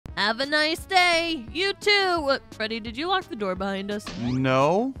Have a nice day. You too. Freddy, did you lock the door behind us?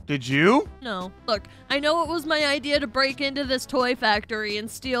 No. Did you? No. Look, I know it was my idea to break into this toy factory and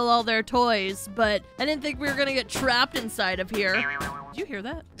steal all their toys, but I didn't think we were gonna get trapped inside of here. Did you hear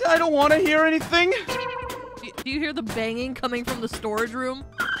that? I don't want to hear anything. Do you hear the banging coming from the storage room?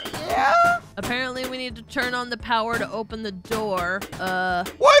 Yeah? Apparently, we need to turn on the power to open the door. Why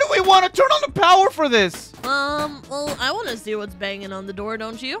do we want to turn on the power for this? Well, I want to see what's banging on the door,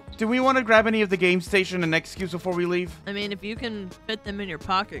 don't you? Do we want to grab any of the game station and excuse before we leave? I mean, if you can fit them in your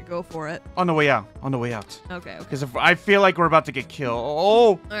pocket, go for it. On the way out. On the way out. Okay. Because I feel like we're about to get killed.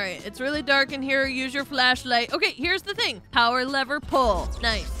 Oh! All right, it's really dark in here. Use your flashlight. Okay, here's the thing. Power lever pull.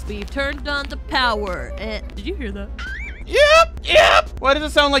 Nice. We've turned on the power. Did you hear that? Yep! Why does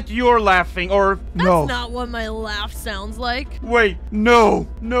it sound like you're laughing? Or no? That's not what my laugh sounds like. Wait, no.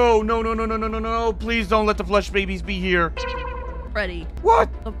 No. Please don't let the flesh babies be here. Freddy. What?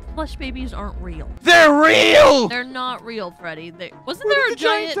 The plush babies aren't real. They're real! They're not real, Freddy. Wasn't What there is a the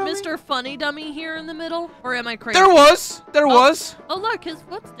giant giant dummy? Mr. Funny Dummy here in the middle? Or am I crazy? There was. Oh, look, his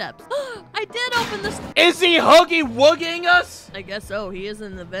footsteps. I did open this. Is he huggy-wugging us? I guess so. He is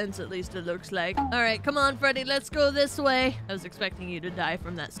in the vents, at least it looks like. All right, come on, Freddy. Let's go this way. I was expecting you to die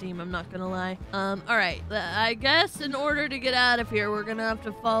from that steam. I'm not gonna lie. All right. I guess in order to get out of here, we're gonna have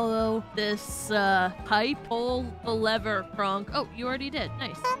to follow this pipe. Pull the lever, Kronk. Oh, you already did.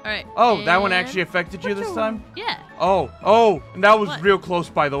 Nice. All right. Oh, that one and- actually affected you this time? Yeah. Oh, and that was What? real close,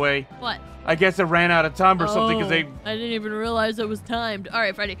 by the way. What? I guess it ran out of time or something because they... I didn't even realize it was timed. All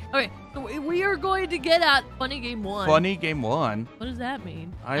right, Freddy. Okay, so we are going to get at Funny Game 1. Funny Game 1. What does that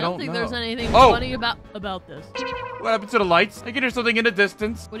mean? I don't think know. there's anything Oh! funny about this. What happened to the lights? I can hear something in the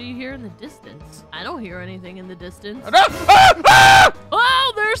distance. What do you hear in the distance? I don't hear anything in the distance. Ah!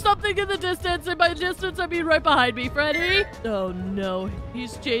 Oh, there's something in the distance. And by distance, I mean right behind me, Freddy. Oh, no.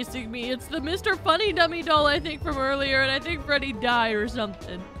 He's chasing me. It's the Mr. Funny Dummy doll, I think, from earlier. And I think Freddy died or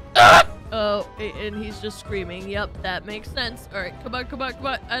something. Oh, and he's just screaming. Yep, that makes sense. All right, come on.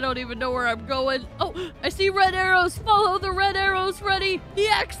 I don't even know where I'm going. Oh, I see red arrows. Follow the red arrows, Freddy. The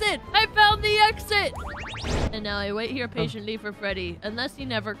exit. I found the exit. And now I wait here patiently for Freddy, unless he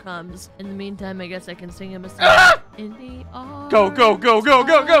never comes. In the meantime, I guess I can sing him a song. In the arms Go. of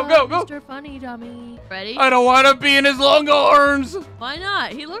Mr. Funny Dummy. Freddy? I don't want to be in his long arms. Why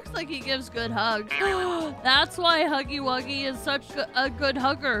not? He looks like he gives good hugs. That's why Huggy Wuggy is such a good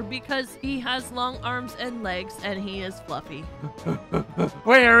hugger, because he has long arms and legs, and he is fluffy.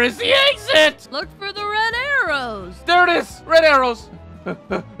 Where is the exit? Look for the red arrows. There it is. Red arrows. Boo!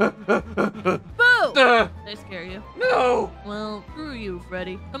 Did I scare you? No. Well, screw you,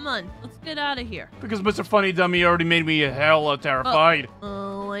 Freddy. Come on, let's get out of here. Because Mr. Funny Dummy already made me hella terrified.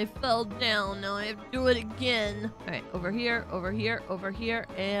 Oh, I fell down. Now I have to do it again. All right, over here,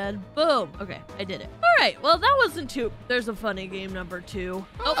 and boom. Okay, I did it. All right, well, that wasn't too... There's a funny game number 2.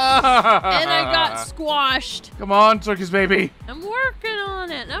 Oh, and I got squashed. Come on, Circus baby. I'm working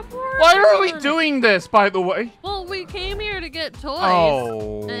on it. Why are we doing this, by the way? Well, we came here to get toys.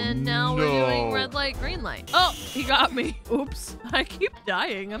 Oh, and now we're doing red light, green light. Oh, he got me. Oops. I keep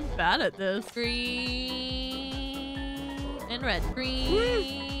dying. I'm bad at this. Green and red.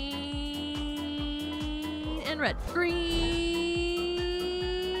 Green and red. Green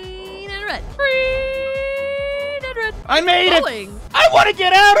and red. Green and red. I made it. I want to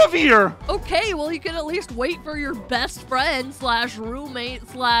get out of here. Okay, well, you can at least wait for your best friend / roommate /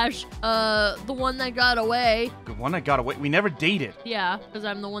 the one that got away. The one that got away. We never dated. Yeah, because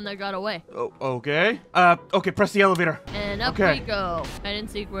I'm the one that got away. Oh, okay. Okay, press the elevator. And up we go. I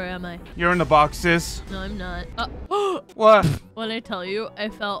didn't see. Where am I? You're in the boxes. No, I'm not. What? When I tell you, I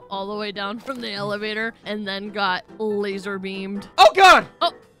fell all the way down from the elevator and then got laser beamed. Oh, God.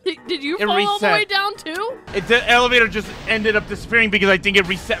 Oh. Did you fall all the way down too? The elevator just ended up disappearing because I think it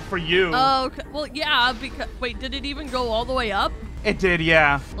reset for you. Oh, okay. Well, yeah, because... Wait, did it even go all the way up? It did,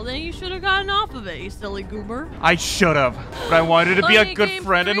 yeah. Well, then you should have gotten off of it, you silly goober. I should have, but I wanted to be a good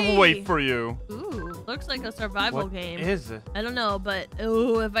friend 3. and wait for you. Ooh, looks like a survival game. What is it? I don't know, but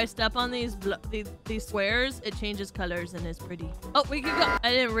ooh, if I step on these squares, it changes colors and is pretty. Oh, we could go. I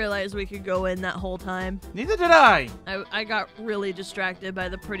didn't realize we could go in that whole time. Neither did I. I got really distracted by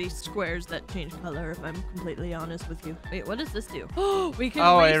the pretty squares that change color, if I'm completely honest with you. Wait, what does this do? Oh, we can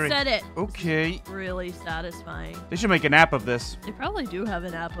reset it. Okay. Really satisfying. They should make an app of this. They probably do have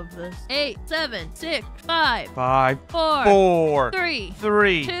an app of this. 8, 7, 6, 5, 5, 4, 4, 3,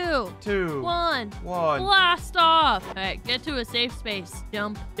 3, 2, 2, 1. 1. on. Blast off. All right, get to a safe space.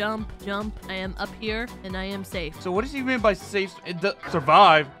 Jump, jump, jump. I am up here, and I am safe. So what does he mean by safe?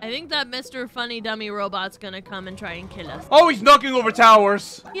 Survive? I think that Mr. Funny Dummy Robot's gonna come and try and kill us. Oh, he's knocking over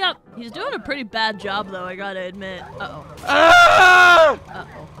towers. Yep, he's doing a pretty bad job, though, I gotta admit. Uh-oh. Ah!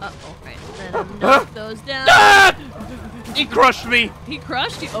 Uh-oh, uh-oh. Right, let him knock those down. Ah! He crushed me. He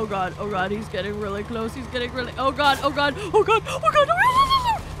crushed you. Oh, God, he's getting really close. He's getting really... Oh, God, oh, God, oh, God, oh, God.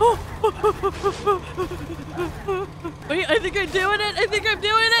 Oh. Wait, I think I'm doing it. I think I'm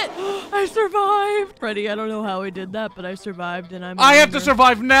doing it. I survived. Freddy, I don't know how I did that, but I survived, and I have to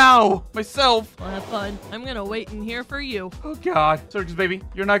survive now myself. Well, have fun. I'm gonna wait in here for you. Oh God, Circus baby,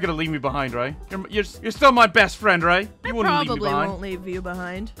 you're not gonna leave me behind, right? You're still my best friend, right? You wouldn't leave me behind. I probably won't leave you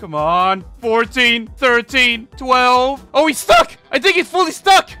behind. Come on, 14, 13, 12. Oh, he's stuck. I think he's fully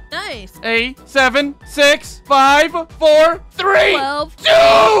stuck. Nice. 8, 7, 6, 5, 4, 3, 12, 2,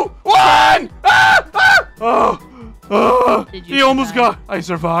 1. Ah! Ah! Oh, he almost got. I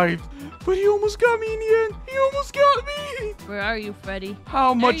survived, but he almost got me in the end. He almost got me. Where are you, Freddy?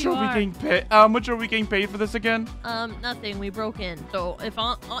 How much are we getting paid? How much are we getting paid for this again? Nothing. We broke in. So,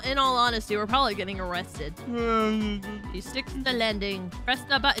 in all honesty, we're probably getting arrested. He sticks to the landing. Press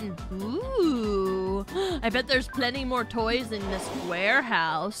the button. Ooh. I bet there's plenty more toys in this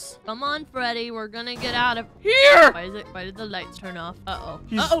warehouse. Come on, Freddy. We're gonna get out of here. Why did the lights turn off? Uh-oh.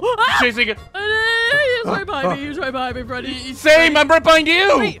 He's chasing it. He's right behind me. He's right behind me, Freddy. Same. I'm right behind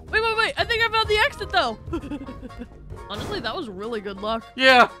you. Wait. I think I found the exit, though. Honestly, that was really good luck.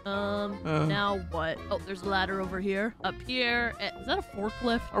 Yeah. Now what? Oh, there's a ladder over here. Up here. Is that a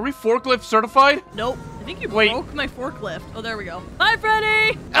forklift? Are we forklift certified? Nope. I think you broke my forklift. Oh, there we go. Bye,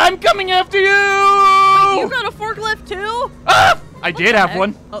 Freddy! I'm coming after you! Wait, you got a forklift too? Ah! I did have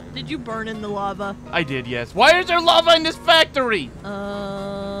one. Oh, did you burn in the lava? I did, yes. Why is there lava in this factory?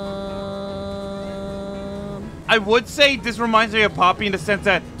 I would say this reminds me of Poppy in the sense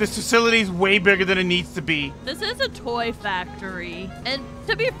that this facility is way bigger than it needs to be. This is a toy factory. And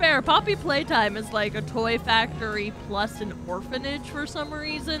to be fair, Poppy Playtime is like a toy factory plus an orphanage for some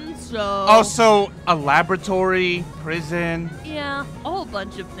reason, so... Also, a laboratory, prison. Yeah, a whole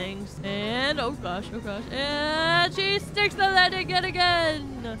bunch of things. And, oh gosh. And she sticks the landing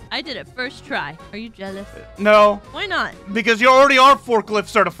again. I did it first try. Are you jealous? No. Why not? Because you already are forklift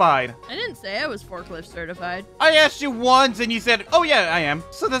certified. I didn't say I was forklift certified. I asked you once and you said, oh yeah, I am.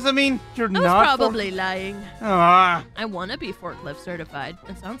 So does that mean you're not? I was probably lying. Ah. I want to be forklift certified.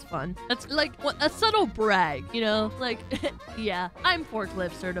 That sounds fun. That's like a subtle brag, you know? Like, yeah, I'm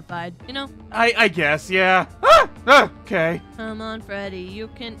forklift certified, you know? I guess, yeah. Okay. Come on, Freddy. You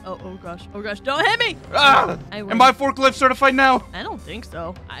can... Oh gosh. Don't hit me! Am I forklift certified now? I don't think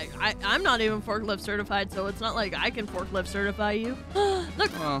so. I'm not even forklift certified, so it's not like I can forklift certify you. Look,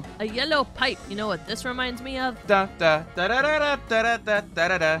 a yellow pipe. You know what this reminds me of? Yeah.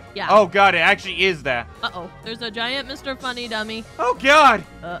 Oh, God, it actually is that. Uh-oh. There's a giant Mr. Funny Dummy. Oh, God.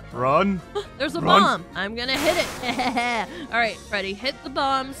 Run. There's a bomb. I'm gonna hit it. All right, Freddy, hit the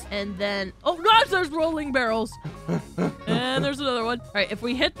bombs, and then... Oh, gosh, there's rolling barrels. And there's another one. All right, if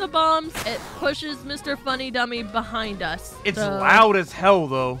we hit the bombs, it pushes Mr. Funny Dummy behind us. It's loud as hell,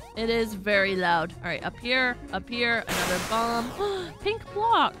 though. It is very loud. All right, up here, another bomb. Pink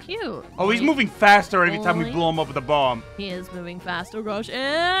block, cute. Oh, he's moving faster every time we blow him up with a bomb. He is moving fast, oh gosh.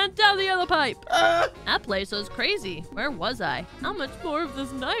 And down the other pipe. That place was crazy. Where was I? How much more of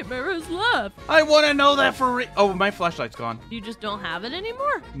this nightmare is left? I want to know that for Oh, my flashlight's gone. You just don't have it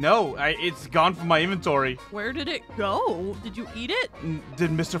anymore? No, it's gone from my inventory. Where did it go? Did you eat it?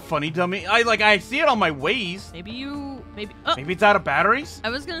 Did Mr. Funny Dummy? I see it on my ways. Maybe it's out of batteries? I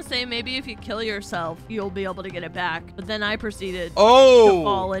was gonna say maybe if you kill yourself, you'll be able to get it back. But then I proceeded to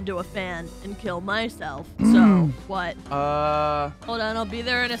fall into a fan and kill myself. So, what? Hold on, I'll be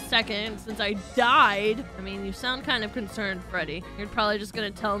there in a second. Since I died, I mean, you sound kind of concerned, Freddy. You're probably just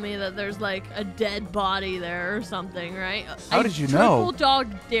gonna tell me that there's like a dead body there or something, right? How did you know? Triple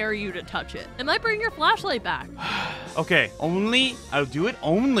dog dare you to touch it. It might bring your flashlight back. Okay, I'll do it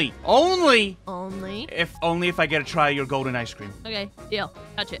only if I get to try your golden ice cream. Okay, deal.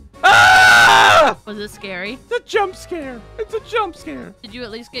 Touch it. Ah! Was it scary? It's a jump scare. It's a jump scare. Did you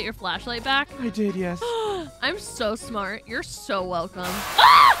at least get your flashlight back? I did, yes. I'm so smart. You're so welcome.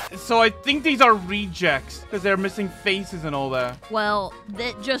 So I think these are rejects because they're missing faces and all that. Well,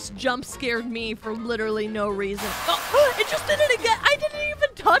 that just jump scared me for literally no reason. Oh, it just did it again. I didn't even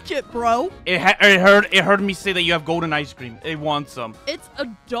touch it, bro. It heard me say that you have golden ice cream. It wants some. It's a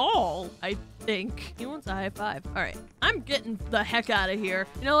doll, I think. He wants a high five. All right. I'm getting the heck out of here.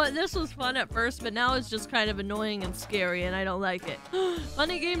 You know what? This was fun at first, but now it's just kind of annoying and scary, and I don't like it.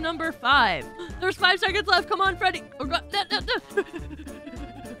 Funny game number 5. There's 5 seconds left. Come on, Freddy. Oh, God.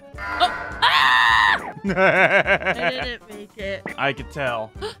 Oh. Ah! I didn't make it. I could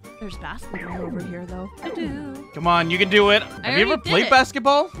tell. There's basketball over here, though. I do. Come on, you can do it. Have you ever played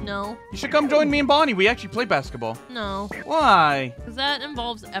basketball? No. You should come join me and Bonnie. We actually play basketball. No. Why? Because that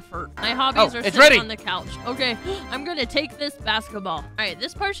involves effort. My hobbies are sitting on the couch. Okay, I'm going to take this basketball. All right,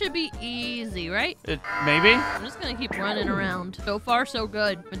 this part should be easy, right? Maybe? I'm just going to keep running around. So far, so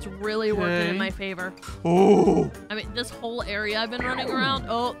good. It's really working in my favor. Oh. I mean, this whole area I've been running around.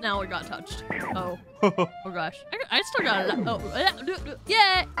 Oh, now it got touched. Oh. Oh gosh. I still got it. Oh,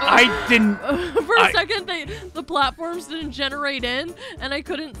 yeah. Oh. I didn't. For a second, the platforms didn't generate in, and I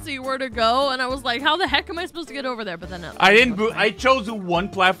couldn't see where to go, and I was like, how the heck am I supposed to get over there? But then I didn't move. I chose one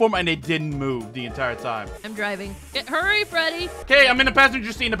platform, and it didn't move the entire time. I'm driving. Hurry, Freddy. Okay, I'm in the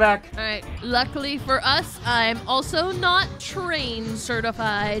passenger seat in the back. All right. Luckily for us, I'm also not train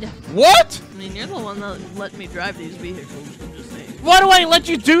certified. What? I mean, you're the one that let me drive these vehicles. I'm just saying. Why do I let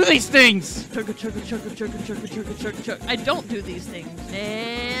you do these things? I don't do these things.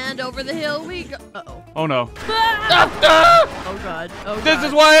 And over the hill we go. Uh-oh. Oh, no. Oh, God. Oh, God. This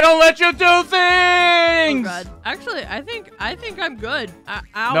is why I don't let you do things! Oh, God. Actually, I think I'm good.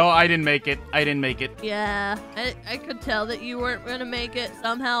 Ow. No, I didn't make it. I didn't make it. Yeah, I could tell that you weren't going to make it.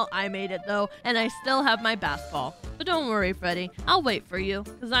 Somehow, I made it, though. And I still have my basketball. But don't worry, Freddy. I'll wait for you,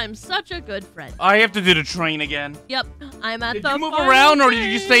 because I'm such a good friend. I have to do the train again. Yep, I'm at the Did you move around, or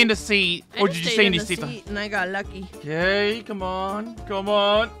did you stay in the seat? Or did you stay in the seat? And I got lucky. Okay, come on. Come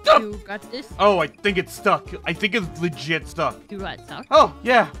on. You got this? Oh, I think it's stuck. I think it's legit stuck. You got stuck? Oh,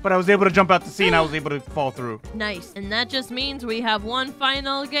 yeah, but I was able to jump out the seat and I was able to fall through. Nice. And that just means we have one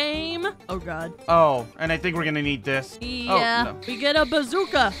final game. Oh, God. Oh, and I think we're gonna need this. Yeah, oh, no. We get a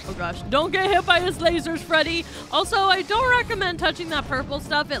bazooka. Oh, gosh. Don't get hit by his lasers, Freddy. Also, I don't recommend touching that purple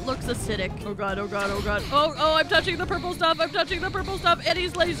stuff. It looks acidic. Oh, God. Oh, God. Oh, God. Oh, I'm touching the purple stuff. I'm touching the purple stuff. And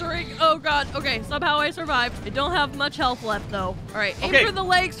he's lasering. Oh, God. Okay, somehow I survived. I don't have much health left, though. All right, aim for the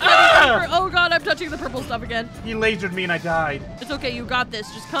legs, Freddy. Oh, God, I'm touching the purple stuff again. He lasered me and I died. It's okay. You got this.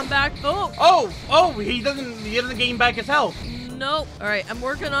 Just come back. Oh. Oh, he doesn't gain back his health. No. All right, I'm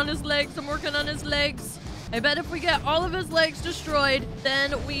working on his legs. I bet if we get all of his legs destroyed,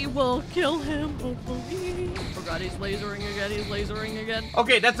 then we will kill him, hopefully. Oh, God, he's lasering again.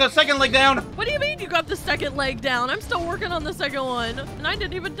 Okay, that's the second leg down. What do you mean you got the second leg down? I'm still working on the second one, and I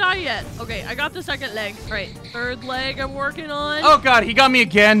didn't even die yet. Okay, I got the second leg. All right, third leg I'm working on. Oh, God, he got me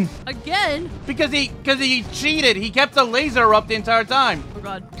again. Again? Because he cheated. He kept the laser up the entire time. Oh,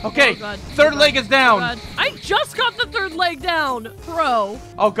 God. Okay, oh, God. third leg is down. Oh, God. I just got the third leg down, bro.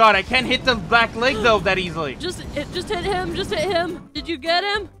 Oh, God, I can't hit the back leg, though, that easily. Just hit him. Did you get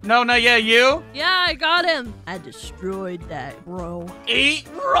him? No, not yet. You? Yeah, I got him. I destroyed that, bro. 8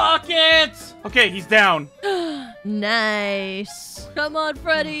 rockets! Okay, he's down. Nice. Come on,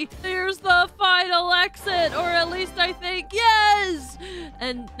 Freddy. Here's the final exit, or at least I think. Yes!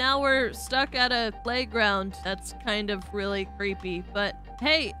 And now we're stuck at a playground. That's kind of really creepy, but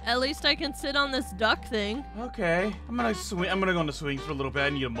hey, at least I can sit on this duck thing. Okay. I'm gonna go on the swings for a little bit. I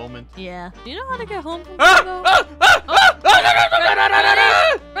need a moment. Yeah. Do you know how to get home from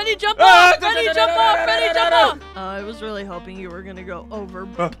Freddy, jump off! Freddy, jump off! Freddy, jump off! I was really hoping you were gonna go over.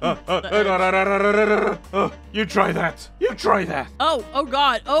 You try that. You try that. Oh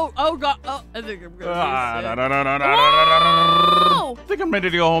God. Oh God. Oh, I think I'm gonna I think I'm ready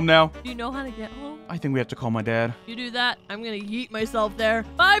to go home now. Do you know how to get home? I think we have to call my dad. You do that, I'm gonna yeet myself there.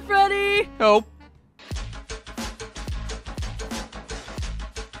 Bye, Freddy! Help.